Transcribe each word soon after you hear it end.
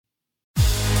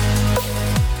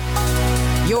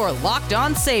Your Locked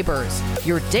On Sabres,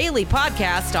 your daily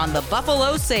podcast on the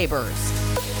Buffalo Sabres.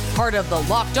 Part of the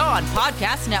Locked On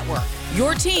Podcast Network,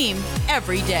 your team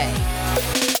every day.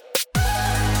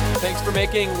 Thanks for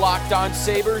making Locked On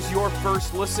Sabres your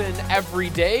first listen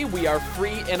every day. We are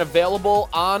free and available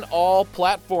on all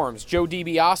platforms. Joe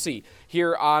DiBiase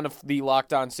here on the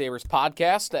Locked On Sabres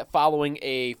podcast, that following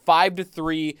a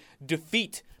 5-3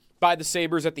 defeat by the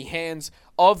Sabres at the hands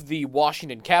of the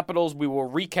Washington Capitals. We will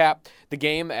recap the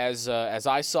game as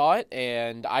I saw it,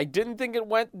 and I didn't think it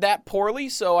went that poorly,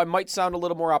 so I might sound a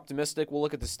little more optimistic. We'll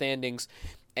look at the standings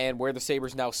and where the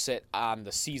Sabres now sit on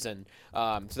the season.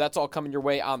 So that's all coming your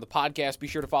way on the podcast. Be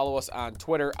sure to follow us on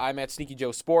Twitter. I'm at Sneaky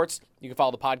Joe Sports. You can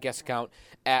follow the podcast account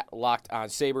at Locked On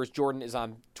Sabres. Jordan is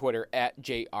on Twitter at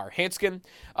JR Hanskin.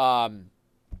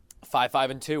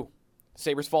 5-5-2.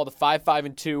 Sabres fall to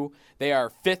 5-5-2. They are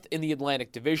fifth in the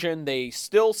Atlantic Division. They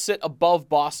still sit above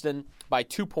Boston by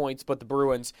 2 points, but the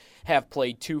Bruins have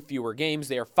played 2 fewer games.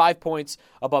 They are 5 points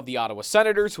above the Ottawa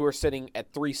Senators, who are sitting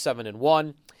at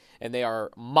 3-7-1, and they are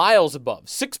miles above,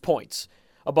 6 points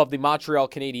above the Montreal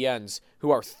Canadiens, who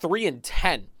are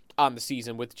 3-10 on the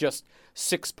season with just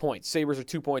 6 points. Sabres are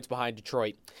 2 points behind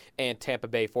Detroit and Tampa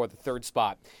Bay for the third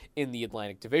spot in the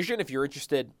Atlantic Division. If you're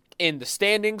interested in the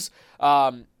standings,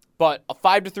 but a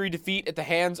 5-3 defeat at the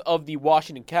hands of the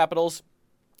Washington Capitals.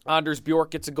 Anders Bjork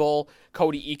gets a goal.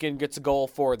 Cody Eakin gets a goal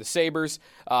for the Sabres.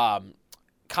 Connor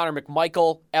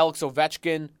McMichael, Alex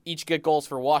Ovechkin each get goals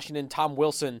for Washington. Tom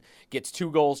Wilson gets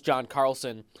 2 goals. John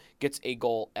Carlson gets a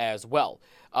goal as well.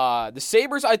 The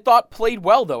Sabres, I thought, played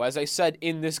well, though, as I said,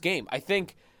 in this game. I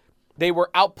think they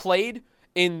were outplayed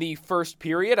in the first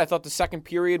period. I thought the second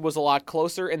period was a lot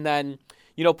closer, and then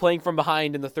playing from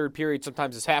behind in the third period,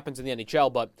 sometimes this happens in the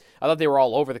NHL, but I thought they were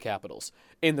all over the Capitals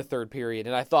in the third period,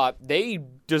 and I thought they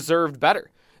deserved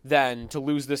better than to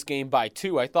lose this game by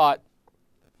 2. I thought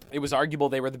it was arguable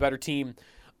they were the better team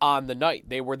on the night.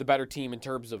 They were the better team in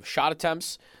terms of shot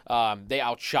attempts. They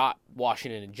outshot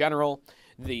Washington in general.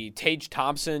 The Tage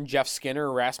Thompson, Jeff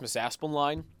Skinner, Rasmus Asplund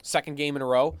line, second game in a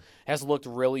row, has looked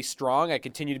really strong. I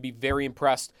continue to be very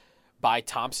impressed by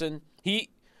Thompson.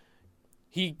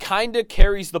 He kind of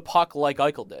carries the puck like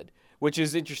Eichel did, which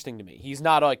is interesting to me. He's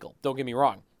not Eichel, don't get me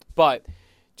wrong. But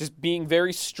just being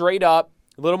very straight up,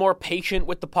 a little more patient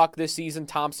with the puck this season,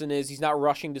 Thompson is. He's not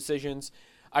rushing decisions.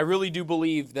 I really do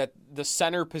believe that the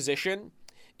center position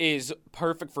is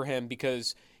perfect for him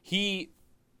because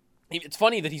it's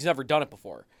funny that he's never done it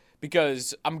before,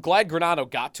 because I'm glad Granato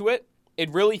got to it. It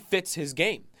really fits his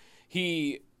game.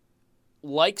 He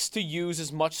likes to use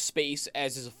as much space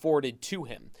as is afforded to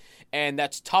him. And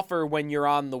that's tougher when you're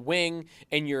on the wing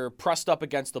and you're pressed up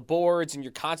against the boards and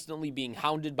you're constantly being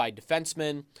hounded by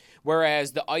defensemen.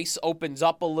 Whereas the ice opens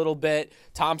up a little bit.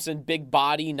 Thompson, big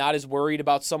body, not as worried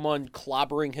about someone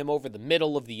clobbering him over the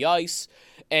middle of the ice.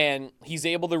 And he's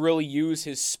able to really use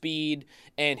his speed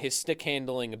and his stick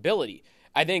handling ability.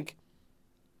 I think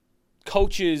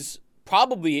coaches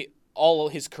probably all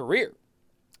his career,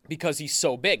 because he's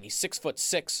so big. He's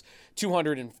 6'6",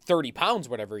 230 pounds,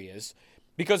 whatever he is.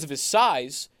 Because of his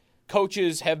size,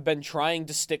 coaches have been trying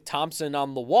to stick Thompson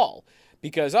on the wall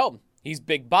because, he's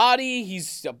big body,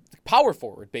 he's a power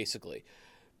forward, basically.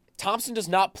 Thompson does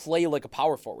not play like a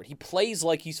power forward. He plays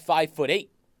like he's 5'8".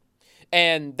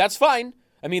 And that's fine.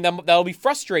 I mean, that'll be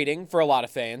frustrating for a lot of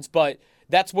fans, but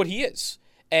that's what he is.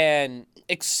 And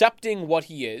accepting what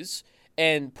he is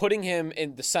and putting him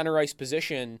in the center ice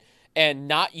position and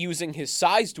not using his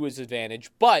size to his advantage,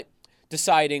 but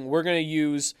deciding we're going to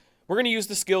use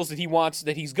the skills that he wants,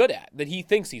 that he's good at, that he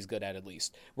thinks he's good at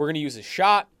least. We're going to use his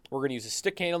shot. We're going to use his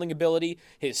stick handling ability,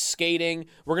 his skating.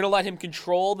 We're going to let him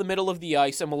control the middle of the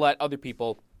ice, and we'll let other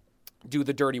people do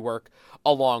the dirty work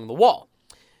along the wall.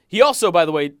 He also, by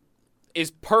the way,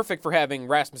 is perfect for having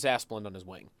Rasmus Asplund on his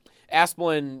wing.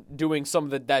 Asplund doing some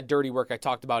of that dirty work I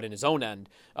talked about in his own end,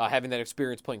 having that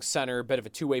experience playing center, a bit of a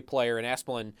two-way player, and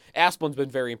Asplund's been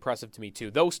very impressive to me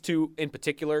too. Those two in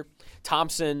particular,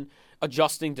 Thompson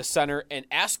adjusting to center, and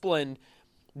Asplund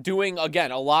doing,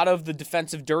 again, a lot of the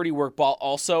defensive dirty work, while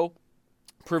also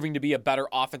proving to be a better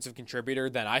offensive contributor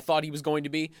than I thought he was going to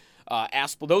be.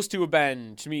 Those two have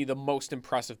been, to me, the most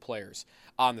impressive players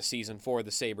on the season for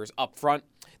the Sabres up front.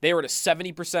 They were at a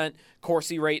 70%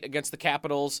 Corsi rate against the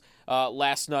Capitals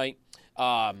last night.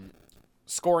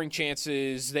 Scoring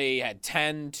chances, they had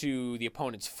 10 to the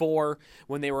opponent's 4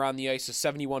 when they were on the ice, so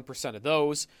 71% of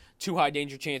those. 2 high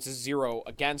danger chances, 0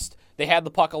 against. They had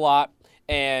the puck a lot,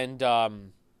 and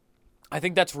I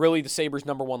think that's really the Sabres'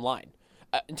 number one line.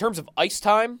 In terms of ice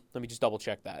time, let me just double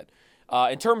check that.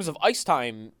 In terms of ice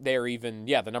time, they're even,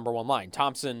 the number one line.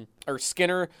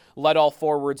 Skinner led all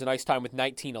forwards in ice time with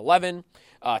 19:11.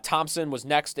 Thompson was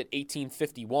next at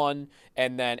 18:51,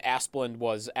 and then Asplund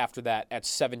was after that at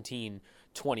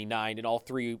 17:29, and all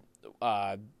three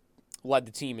led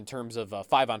the team in terms of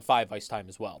 5-on-5 ice time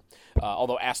as well.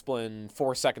 Although Asplund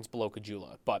 4 seconds below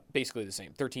Kajula, but basically the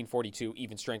same. 13:42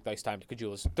 even strength ice time to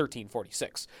Kajula's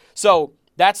 13:46. So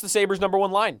that's the Sabres' number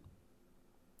one line.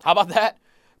 How about that?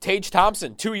 Tage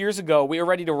Thompson, 2 years ago, we were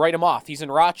ready to write him off. He's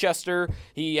in Rochester.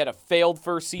 He had a failed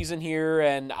first season here,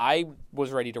 and I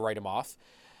was ready to write him off.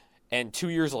 And 2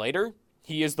 years later,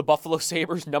 he is the Buffalo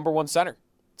Sabres' number one center.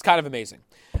 It's kind of amazing.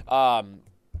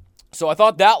 So I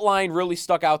thought that line really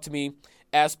stuck out to me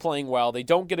as playing well. They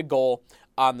don't get a goal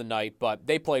on the night, but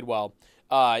they played well.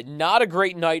 Not a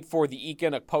great night for the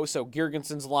Eakin, Okposo,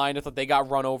 Girgensons line. I thought they got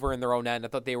run over in their own end. I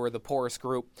thought they were the poorest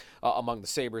group among the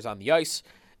Sabres on the ice.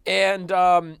 And,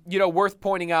 worth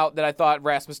pointing out that I thought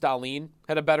Rasmus Dahlin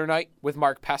had a better night with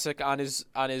Mark Pysyk on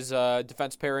his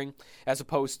defense pairing as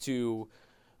opposed to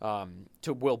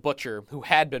Will Butcher, who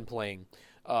had been playing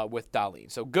with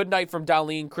Dahlin. So good night from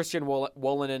Dahlin. Christian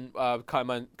Wolanin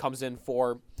comes in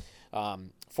for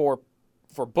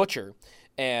Butcher.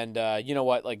 And you know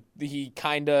what? Like, he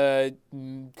kind of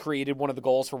created one of the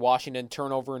goals for Washington,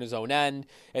 turnover in his own end,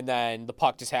 and then the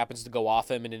puck just happens to go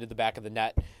off him and into the back of the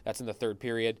net. That's in the third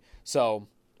period. So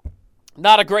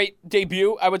not a great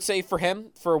debut, I would say, for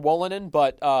him, for Wolanin,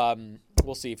 but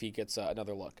we'll see if he gets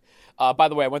another look. By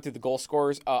the way, I went through the goal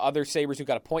scorers. Other Sabres who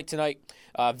got a point tonight.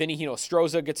 Vinny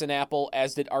Hino-Stroza gets an apple,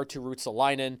 as did Arttu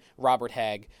Ruotsalainen, Robert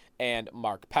Hagg, and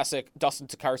Mark Pysyk. Dustin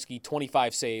Tokarski,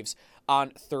 25 saves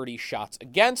on 30 shots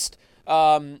against.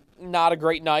 Not a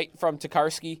great night from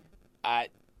Tokarski.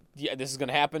 This is going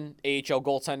to happen. AHL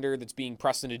goaltender that's being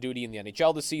pressed into duty in the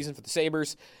NHL this season for the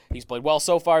Sabres. He's played well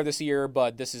so far this year,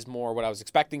 but this is more what I was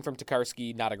expecting from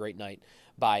Tokarski. Not a great night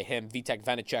by him. Vitek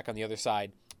Vanecek on the other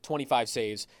side, 25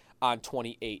 saves on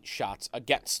 28 shots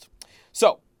against.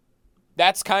 So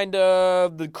that's kind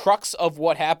of the crux of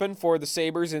what happened for the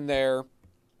Sabres in their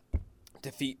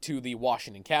defeat to the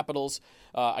Washington Capitals.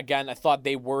 Again, I thought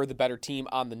they were the better team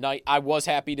on the night. I was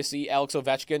happy to see Alex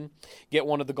Ovechkin get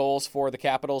one of the goals for the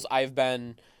Capitals. I've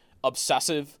been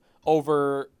obsessive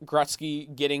over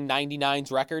Gretzky getting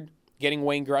 99's record, getting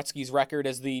Wayne Gretzky's record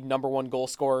as the number one goal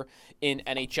scorer in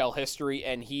NHL history,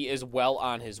 and he is well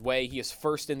on his way. He is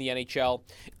first in the NHL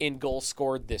in goals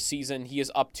scored this season. He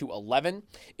is up to 11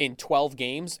 in 12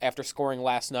 games after scoring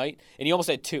last night, and he almost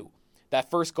had 2. That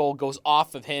first goal goes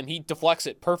off of him. He deflects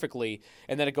it perfectly,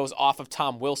 and then it goes off of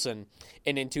Tom Wilson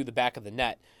and into the back of the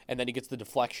net, and then he gets the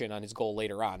deflection on his goal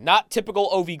later on. Not typical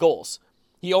OV goals.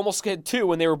 He almost had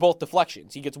 2, and they were both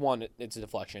deflections. He gets 1, it's a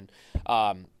deflection.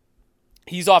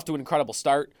 He's off to an incredible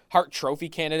start. Hart Trophy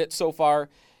candidate so far.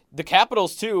 The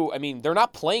Capitals, too, I mean, they're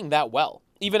not playing that well.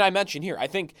 Even I mentioned here, I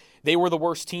think they were the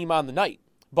worst team on the night,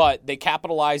 but they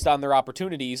capitalized on their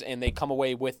opportunities, and they come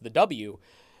away with the W.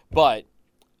 But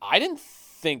I didn't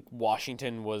think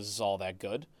Washington was all that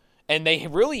good, and they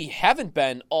really haven't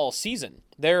been all season.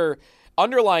 Their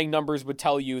underlying numbers would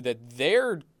tell you that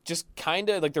they're just kind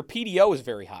of like their PDO is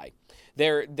very high.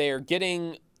 They're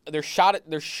getting their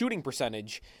shooting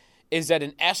percentage is at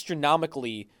an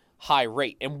astronomically high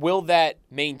rate, and will that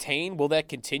maintain? Will that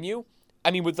continue?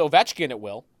 I mean, with Ovechkin, it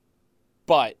will,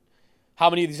 but how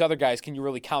many of these other guys can you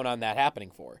really count on that happening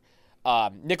for?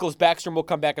 Nicholas Backstrom will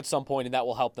come back at some point, and that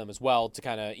will help them as well to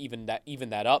kind of even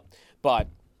that up. But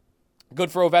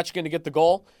good for Ovechkin to get the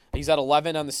goal. He's at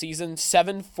 11 on the season,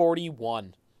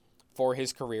 741 for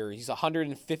his career. He's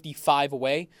 155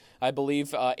 away, I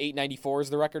believe. 894 is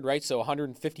the record, right? So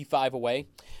 155 away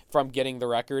from getting the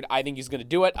record. I think he's going to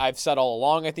do it. I've said all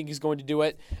along I think he's going to do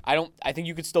it. I think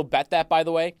you could still bet that, by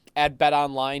the way, at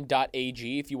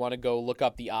betonline.ag if you want to go look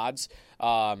up the odds.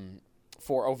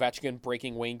 For Ovechkin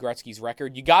breaking Wayne Gretzky's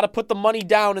record. You got to put the money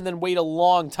down and then wait a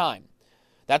long time.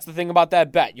 That's the thing about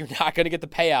that bet. You're not going to get the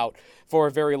payout for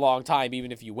a very long time,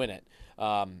 even if you win it.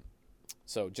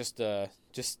 So just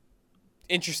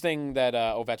interesting that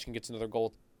Ovechkin gets another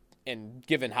goal, and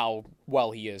given how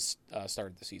well he has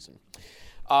started the season.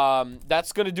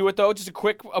 That's going to do it, though. Just a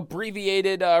quick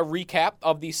abbreviated recap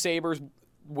of the Sabres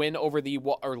win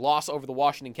loss over the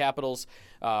Washington Capitals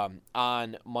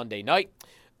on Monday night.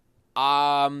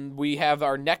 We have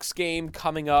our next game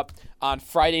coming up on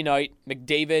Friday night.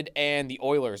 McDavid and the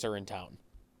Oilers are in town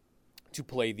to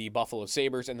play the Buffalo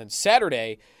Sabres. And then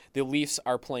Saturday, the Leafs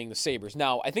are playing the Sabres.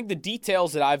 Now, I think the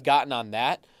details that I've gotten on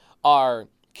that are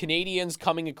Canadians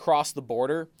coming across the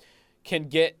border can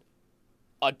get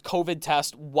a COVID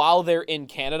test while they're in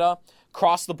Canada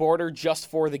cross the border just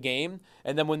for the game,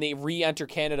 and then when they re-enter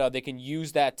Canada, they can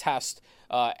use that test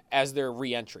as their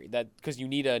re-entry. That because you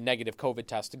need a negative COVID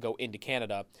test to go into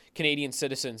Canada. Canadian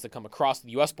citizens that come across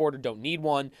the U.S. border don't need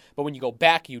one, but when you go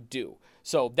back, you do.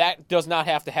 So that does not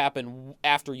have to happen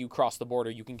after you cross the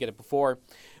border. You can get it before,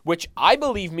 which I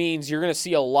believe means you're going to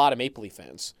see a lot of Maple Leaf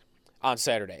fans on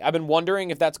Saturday. I've been wondering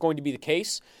if that's going to be the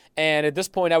case, and at this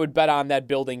point, I would bet on that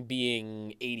building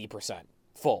being 80%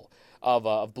 full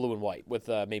of blue and white with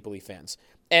Maple Leaf fans.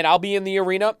 And I'll be in the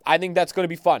arena. I think that's going to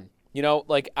be fun. You know,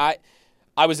 like I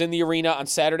was in the arena on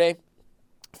Saturday,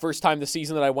 first time this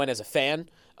season that I went as a fan.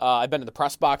 I've been in the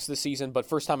press box this season, but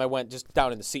first time I went just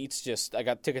down in the seats. Just I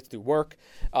got tickets through work,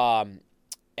 and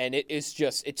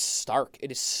it's stark.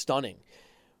 It is stunning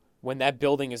when that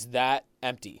building is that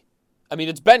empty. I mean,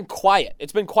 it's been quiet.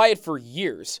 It's been quiet for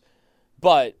years,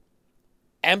 but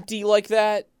empty like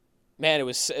that, man, it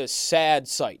was a sad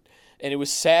sight. And it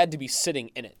was sad to be sitting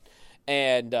in it.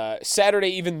 And Saturday,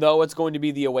 even though it's going to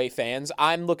be the away fans,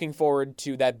 I'm looking forward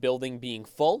to that building being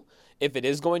full, if it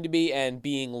is going to be, and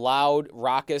being loud,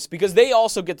 raucous, because they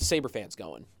also get the Sabre fans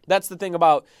going. That's the thing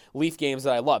about Leaf games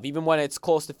that I love. Even when it's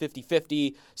close to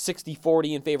 50-50,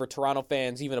 60-40 in favor of Toronto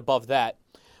fans, even above that,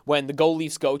 when the Go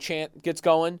Leafs Go chant gets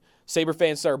going, Sabre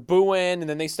fans start booing, and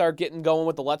then they start getting going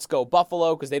with the Let's Go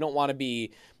Buffalo because they don't want to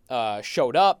be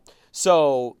showed up.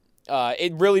 So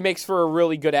it really makes for a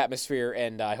really good atmosphere,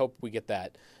 and I hope we get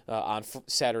that on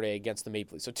Saturday against the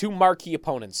Maple Leafs. So two marquee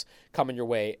opponents coming your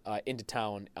way into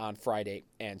town on Friday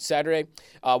and Saturday.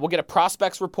 We'll get a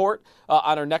prospects report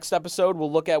on our next episode.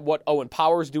 We'll look at what Owen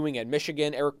Power's doing at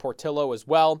Michigan, Eric Portillo as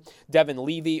well, Devin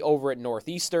Levy over at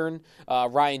Northeastern,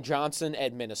 Ryan Johnson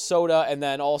at Minnesota, and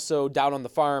then also down on the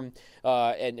farm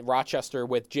in Rochester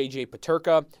with J.J.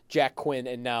 Peterka, Jack Quinn,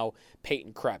 and now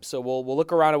Peyton Krebs. So we'll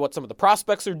look around at what some of the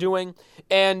prospects are doing,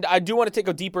 and I do want to take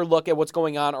a deeper look at what's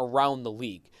going on around the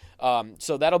league.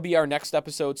 So that'll be our next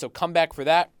episode, so come back for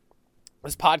that.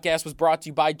 This podcast was brought to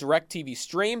you by DirecTV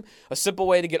Stream, a simple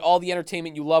way to get all the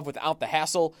entertainment you love without the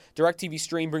hassle. DirecTV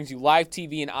Stream brings you live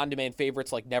TV and on-demand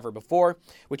favorites like never before,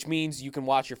 which means you can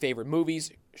watch your favorite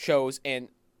movies, shows, and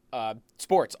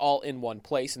sports all in one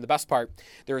place. And the best part,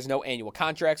 there is no annual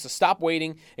contract, so stop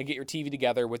waiting and get your TV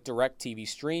together with DirecTV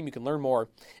Stream. You can learn more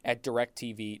at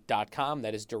directtv.com.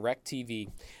 That is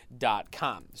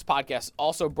directtv.com. This podcast is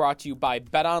also brought to you by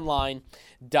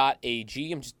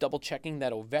betonline.ag. I'm just double checking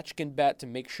that Ovechkin bet to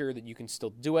make sure that you can still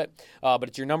do it. But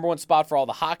it's your number one spot for all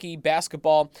the hockey,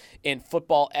 basketball, and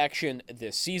football action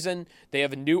this season. They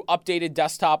have a new updated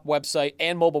desktop website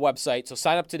and mobile website, so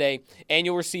sign up today and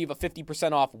you'll receive a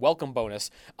 50% off welcome bonus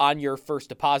on your first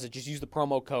deposit. Just use the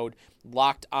promo code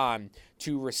Locked On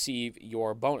to receive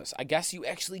your bonus. I guess you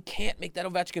actually can't make that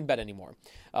Ovechkin bet anymore.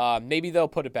 Maybe they'll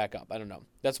put it back up. I don't know.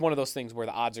 That's one of those things where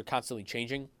the odds are constantly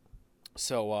changing.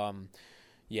 So,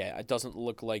 yeah, it doesn't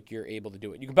look like you're able to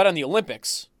do it. You can bet on the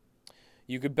Olympics.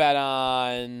 You could bet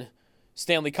on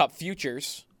Stanley Cup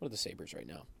futures. What are the Sabres right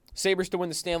now? Sabres to win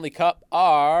the Stanley Cup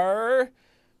are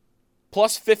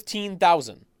plus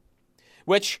 15,000.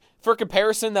 Which, for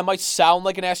comparison, that might sound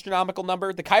like an astronomical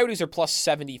number. The Coyotes are plus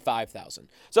 75,000.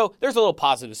 So there's a little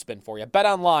positive spin for you. Bet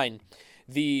online,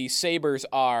 the Sabres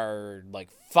are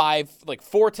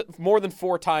more than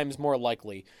four times more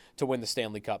likely to win the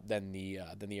Stanley Cup than the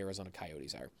Arizona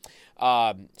Coyotes are.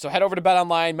 So head over to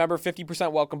BetOnline. Remember,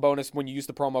 50% welcome bonus when you use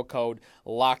the promo code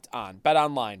Locked On.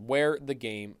 BetOnline, where the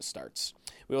game starts.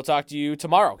 We will talk to you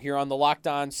tomorrow here on the Locked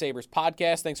On Sabres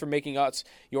podcast. Thanks for making us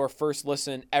your first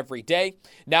listen every day.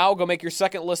 Now go make your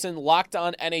second listen Locked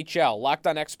On NHL. Locked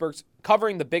On experts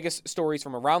covering the biggest stories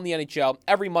from around the NHL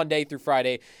every Monday through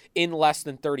Friday in less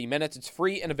than 30 minutes. It's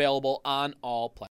free and available on all platforms.